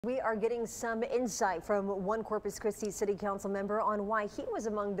We are getting some insight from one Corpus Christi City Council member on why he was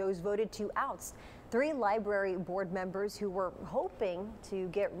among those voted to oust 3 library board members who were hoping to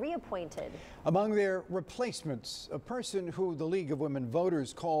get reappointed. Among their replacements, a person who the League of Women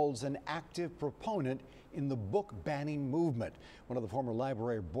Voters calls an active proponent in the book banning movement. One of the former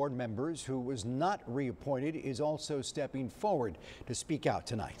library board members who was not reappointed is also stepping forward to speak out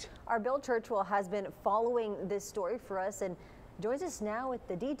tonight. Our Bill Churchwell has been following this story for us and joins us now with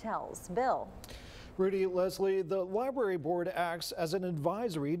the details. Bill. Rudy, Leslie, the library board acts as an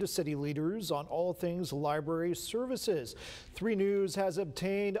advisory to city leaders on all things library services. 3 News has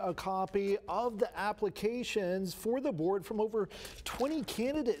obtained a copy of the applications for the board from over 20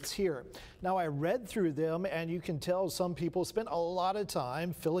 candidates here. Now, I read through them and you can tell some people spent a lot of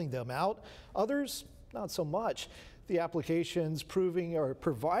time filling them out. Others, not so much. The applications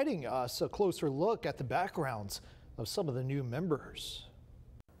providing us a closer look at the backgrounds of some of the new members.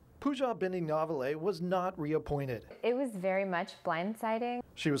 Pooja Bendinavale was not reappointed. It was very much blindsiding.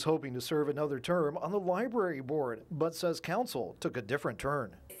 She was hoping to serve another term on the library board, but says council took a different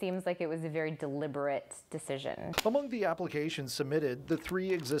turn. It seems like it was a very deliberate decision. Among the applications submitted, the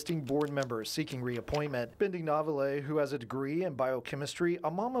 3 existing board members seeking reappointment. Bendinavale, who has a degree in biochemistry,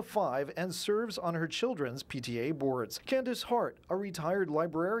 a mom of 5, and serves on her children's PTA boards. Candace Hart, a retired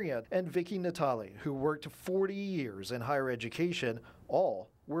librarian, and Vicky Natali, who worked 40 years in higher education,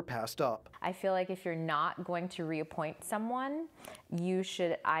 all were passed up. I feel like if you're not going to reappoint someone, you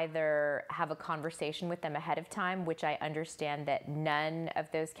should either have a conversation with them ahead of time, which I understand that none of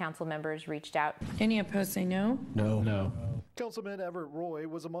those council members reached out. Any opposed say no? No. Councilman Everett Roy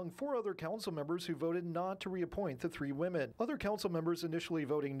was among 4 other council members who voted not to reappoint the 3 women. Other council members initially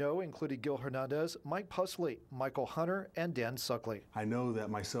voting no included Gil Hernandez, Mike Pusley, Michael Hunter, and Dan Suckley. I know that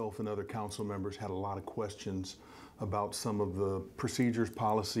myself and other council members had a lot of questions about some of the procedures,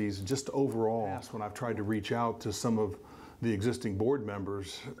 policies, just overall. When I've tried to reach out to some of the existing board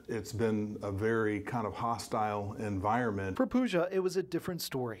members, it's been a very kind of hostile environment. For Pooja, it was a different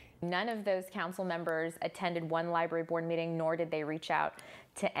story. None of those council members attended one library board meeting, nor did they reach out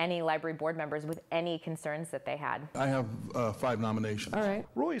to any library board members with any concerns that they had. I have 5 nominations. All right.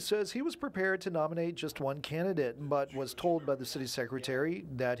 Roy says he was prepared to nominate just 1 candidate, but was told by the city secretary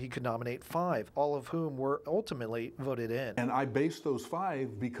that he could nominate 5, all of whom were ultimately voted in. And I based those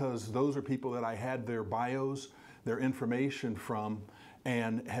 5 because those are people that I had their bios, their information from,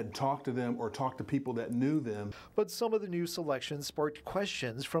 and had talked to them or talked to people that knew them. But some of the new selections sparked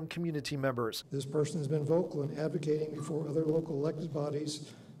questions from community members. This person has been vocal in advocating before other local elected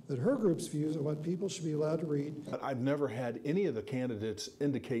bodies that her group's views on what people should be allowed to read. I've never had any of the candidates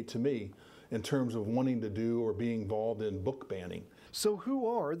indicate to me in terms of wanting to do or being involved in book banning. So who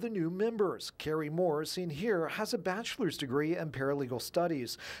are the new members? Carrie Moore, seen here, has a bachelor's degree in paralegal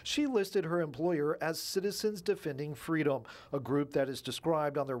studies. She listed her employer as Citizens Defending Freedom, a group that is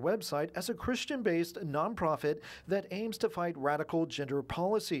described on their website as a Christian-based nonprofit that aims to fight radical gender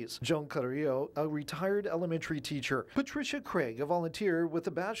policies. Joan Carrillo, a retired elementary teacher. Patricia Craig, a volunteer with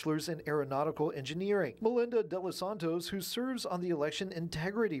a bachelor's in aeronautical engineering. Melinda De Los Santos, who serves on the Election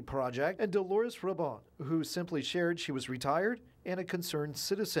Integrity Project, and Dolores Rabon, who simply shared she was retired and a concerned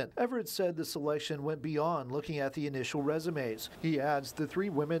citizen. Everett said the selection went beyond looking at the initial resumes. He adds the 3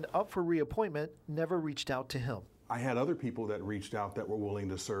 women up for reappointment never reached out to him. I had other people that reached out that were willing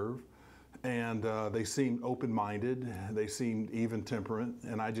to serve, and they seemed open-minded, they seemed even-temperate,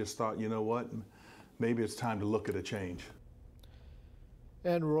 and I just thought, you know what, maybe it's time to look at a change.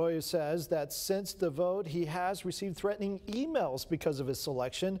 And Roy says that since the vote, he has received threatening emails because of his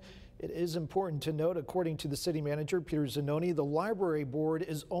selection. It is important to note, according to the city manager, Peter Zanoni, the library board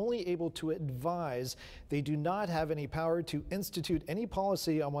is only able to advise. They do not have any power to institute any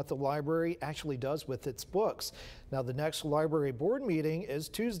policy on what the library actually does with its books. Now, the next library board meeting is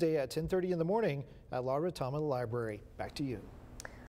Tuesday at 10:30 in the morning at La Retama Library. Back to you.